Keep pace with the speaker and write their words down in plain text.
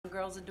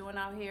girls are doing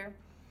out here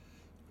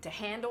to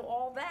handle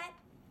all that,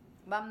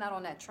 but I'm not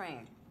on that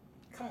train.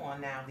 Come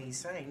on now,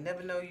 Lisa. I ain't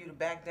never know you to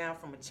back down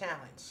from a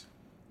challenge.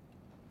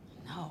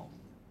 No.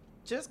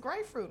 Just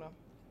grapefruit them.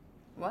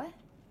 What?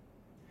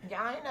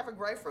 Y'all ain't never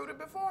grapefruited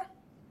before?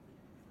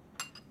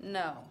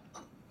 No.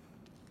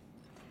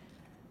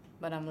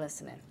 But I'm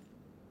listening.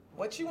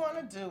 What you want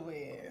to do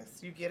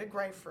is you get a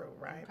grapefruit,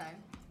 right? Okay.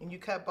 And you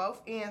cut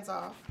both ends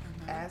off,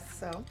 as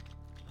so.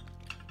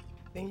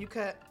 Then you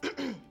cut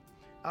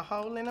a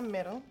hole in the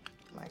middle,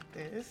 like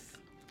this,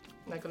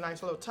 like a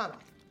nice little tunnel.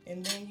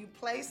 And then you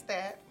place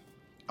that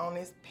on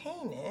his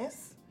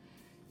penis,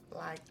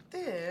 like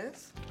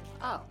this.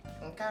 Oh.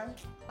 Okay?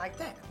 Like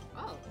that.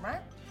 Oh.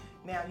 Right?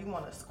 Now you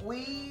want to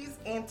squeeze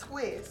and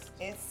twist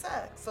and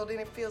suck, so then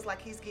it feels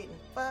like he's getting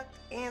fucked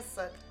and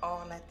sucked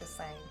all at the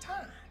same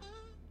time.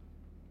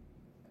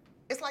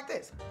 It's like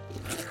this.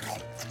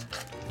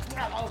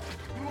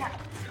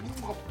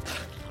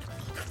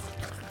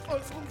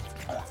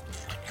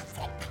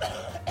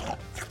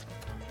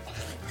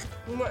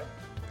 What?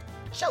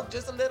 Choke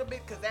just a little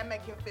bit, because that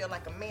make him feel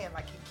like a man,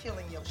 like he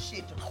killing your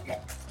shit. Dude,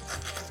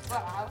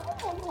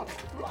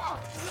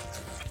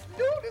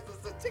 this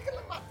is a tickle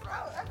in my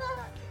throat.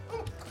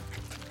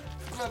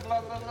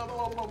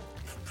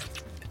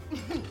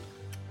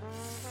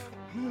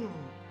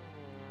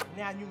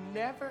 Now, you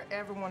never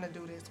ever want to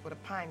do this with a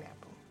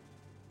pineapple.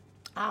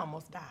 I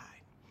almost died.